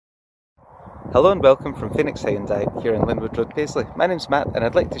Hello and welcome from Phoenix Hyundai here on Linwood Road, Paisley. My name's Matt and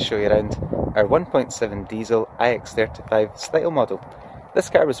I'd like to show you around our 1.7 diesel iX35 style model. This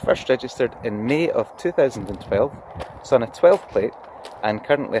car was first registered in May of 2012, it's on a 12 plate and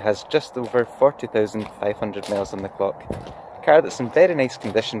currently has just over 40,500 miles on the clock. A car that's in very nice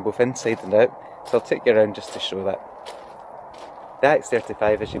condition both inside and out, so I'll take you around just to show that. The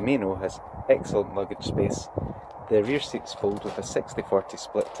iX35, as you may know, has excellent luggage space. The rear seats fold with a 60-40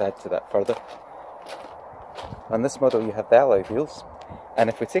 split to add to that further. On this model you have the alloy wheels, and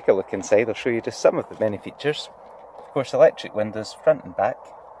if we take a look inside I'll show you just some of the many features. Of course, electric windows front and back.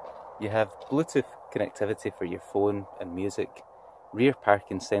 You have Bluetooth connectivity for your phone and music, rear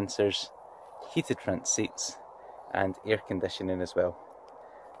parking sensors, heated front seats and air conditioning as well.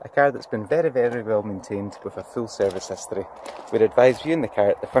 A car that's been very well maintained with a full service history. We'd advise viewing the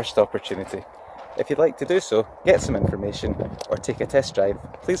car at the first opportunity. If you'd like to do so, get some information or take a test drive,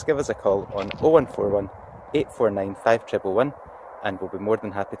 please give us a call on 0141 849 5111 and we'll be more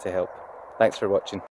than happy to help. Thanks for watching.